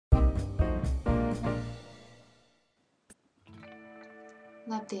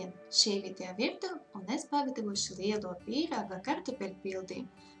Labdien! Šī video virtuve un es pagatavošu lielo pīrāgu ar kartupeļu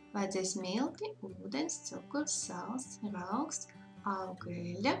pildījumu. Vajadzēs milti, ūdens, cukurs, sāls, raugs, augu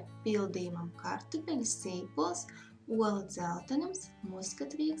eļļa, pildījumam kartupeļas, sīpols, ola dzeltenums,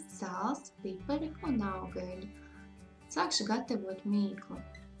 muskatrīgs, sāls, pipari un augu eļļa. Sākšu gatavot mīklu.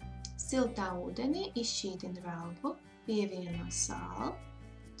 Siltā ūdenī izšķīdina raugu, pievieno sāli,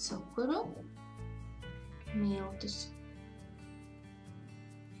 cukuru, miltus.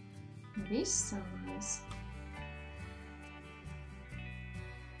 Viss samais.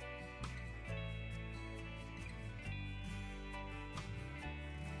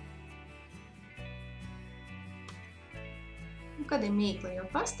 Un, kad ir mīkla jau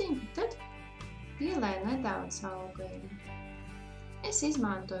pastingta, tad pielēju nedaudz augu eļļu. Es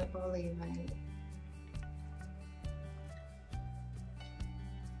izmantoju olīveļļu.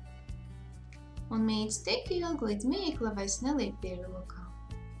 Un mīcu tik ilgi, līdz mīkla vairs nelīp pie rokām.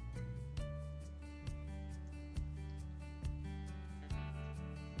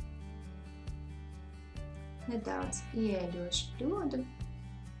 Nedaudz ieeļošu bļodu,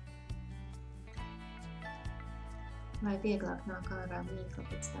 lai vieglāk nāk ārā mīkla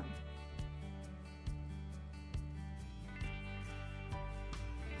pēc tam.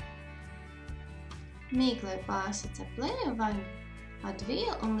 Mīklai pārsedz ar plēvi vai ar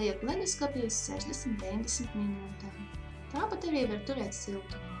vielu un liek ledusskapī uz 60–90 minūtēm. Tāpat arī var turēt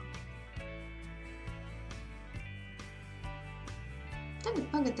siltumā. Tagad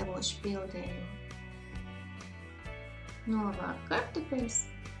pagatavošu pildījumu. Novāku kartupeļus,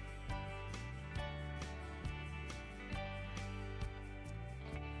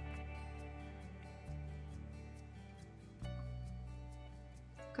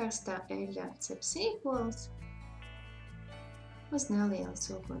 karstā eļļā cep sīpols uz nelielas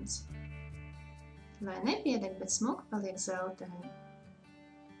uguns, lai nepiedeg, bet smuki paliek zeltaini.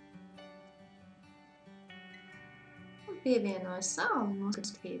 Un pievienoju sāli un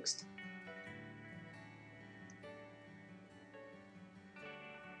muskatrīgstu.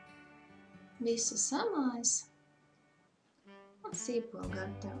 Visu samais un sīpolu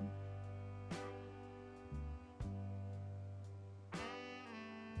gatavu.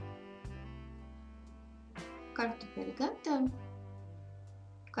 Kartupeļi gatavi.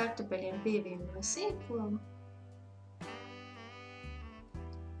 Kartupeļiem pievienoju sīpolu.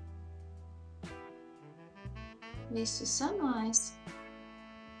 Visu samais.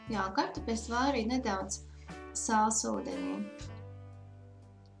 Jā, kartupeļus vārīju nedaudz sāls ūdenī.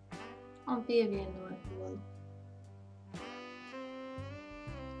 Un pievienoju olu.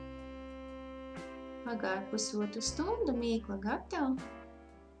 Pagāja pusotru stundu, mīkla gatava.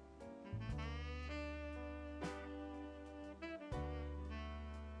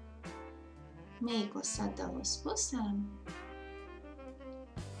 Mīklu sadalu uz pusēm.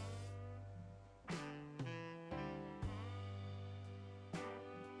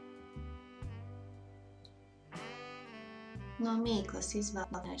 No mīklas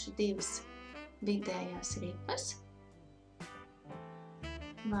izvēlēšu divas vidējās ripas,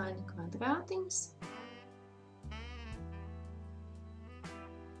 vāņu kvadrātiņus,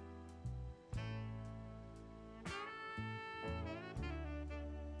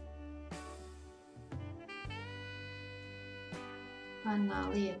 pannā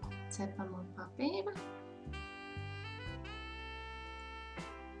lieku cepamo papīru,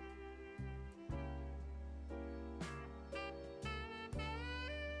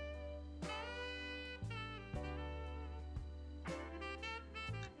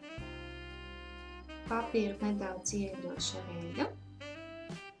 papīru nedaudz ieļošu ar eļļu.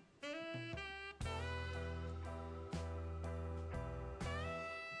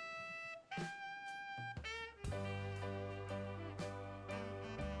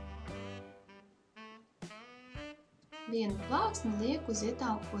 Vienu plāksni lieku uz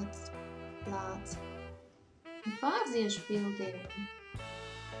ietaukotas plāts un pārziežu pildījumu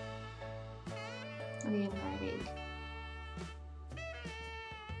vienmērīgi.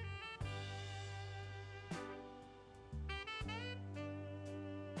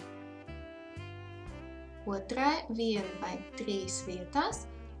 Otrai 1 vai 3 vietās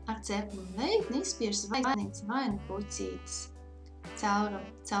ar ceplu leitni izspiežu zvaigznītes vai nu pucītes.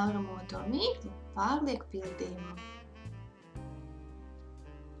 Caurumoto mīklu pārlieku pildījumam.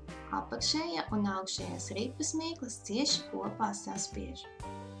 Apakšējā un augšējās ripas mīklas cieši kopā saspiežu.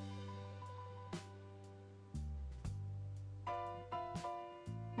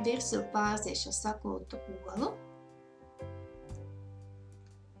 Virsū pārziešu sakultu olu.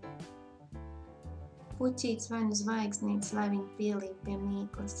 Puķītes vai nu zvaigznītes, lai viņi pielīp pie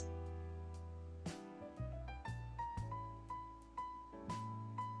mīklas.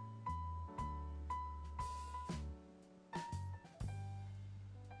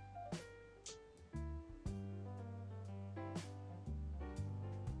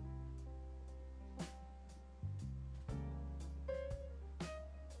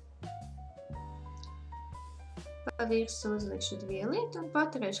 Pa virsu uzlikšu dvielīti un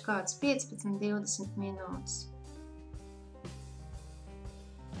paturēšu kāds 15–20 minūtes.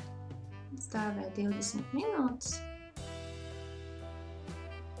 Stāvē 20 minūtes.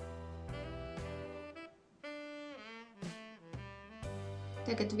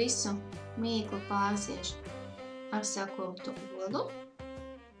 Tagad visu mīklu pārsiešu ar sakultu olu.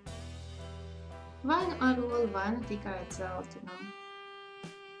 Vai nu ar olu, vai nu tikai dzeltenam.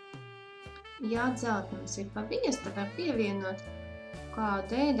 Ja dzeltenums ir pabiezs, tad var pievienot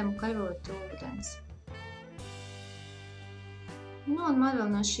kādu ēdamu karotu ūdens. Nu, un man vēl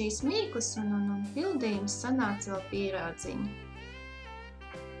no šīs mīklas un pildījums sanāca vēl pīrādziņi.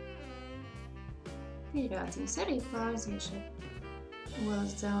 Pīrādziņas arī pārsiešu ar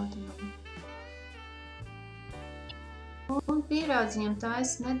olas dzeltenam. Un pīrādziņam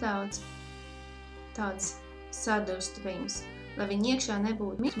taisa nedaudz tāds sadurstuvījums, lai viņi iekšā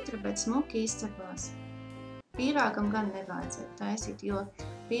nebūtu mitra, bet smuki izcepās. Pīrāgam gan nevajadzētu taisīt, jo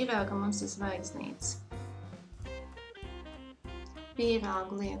pīrāgam mums ir zvaigznītes.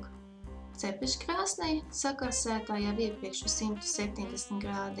 Pīrāgu lieku cepeškrāsnī, sakarsētā jau iepriekš uz 170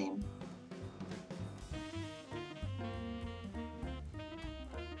 grādiem.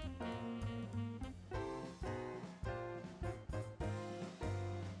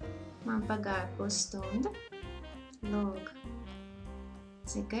 Man pagāja pusstunda. Lūk,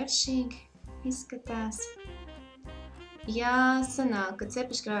 cik garšīgi izskatās. Ja sanāk, ka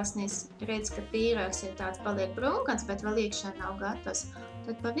cepeškrāsnīs redz, ka pīrāgs ir tāds paliek brunkans, bet vēl iekšā nav gatavs,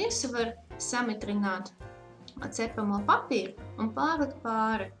 tad pa virsu var samitrināt cepamo papīru un pārlikt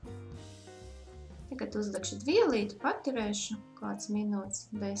pāri. Tagad uzlikšu dvielīti, paturēšu kāds minūtes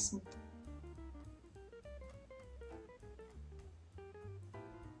 10.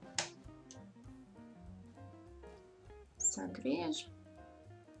 Sagriežu.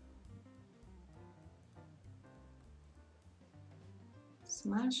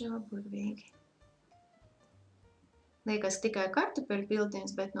 Smaržo burvīgi. Liekas tikai kartupeļu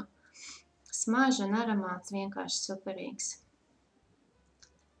pildījums, bet smarža un aromāts vienkārši superīgs.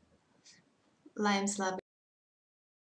 Lai jums labi